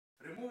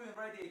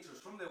radiators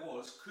from the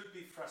walls could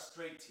be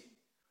frustrating.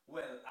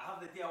 Well, I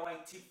have the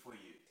DIY tip for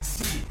you.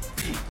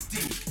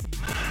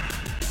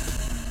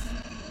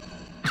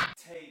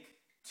 Take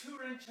 2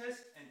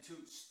 wrenches and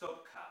 2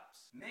 stop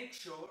caps. Make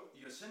sure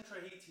your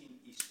central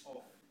heating is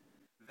off.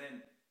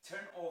 Then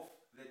turn off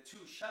the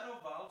 2 shadow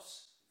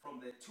valves from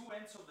the 2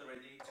 ends of the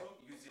radiator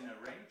using a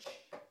wrench.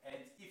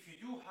 And if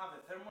you do have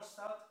a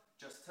thermostat,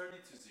 just turn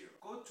it to 0.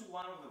 Go to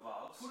one of the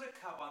valves, put a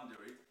cap under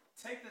it,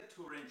 take the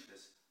 2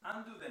 wrenches,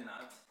 undo the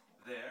nut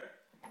there,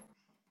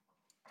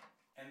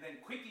 and then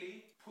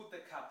quickly put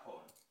the cap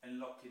on and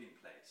lock it in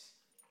place.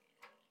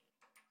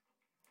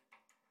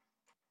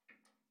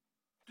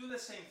 Do the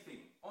same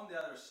thing on the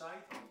other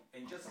side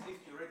and just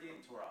lift your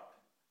radiator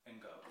up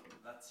and go.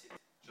 That's it.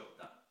 Job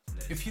done.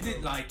 If you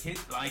did like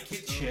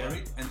it, share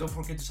it, and don't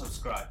forget to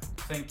subscribe.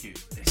 Thank you.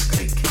 This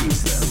click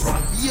is the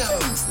rock. Yo,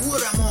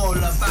 what I'm all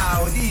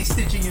about is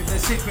teaching you the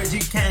secrets you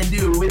can't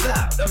do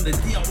without. I'm the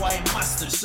DIY master.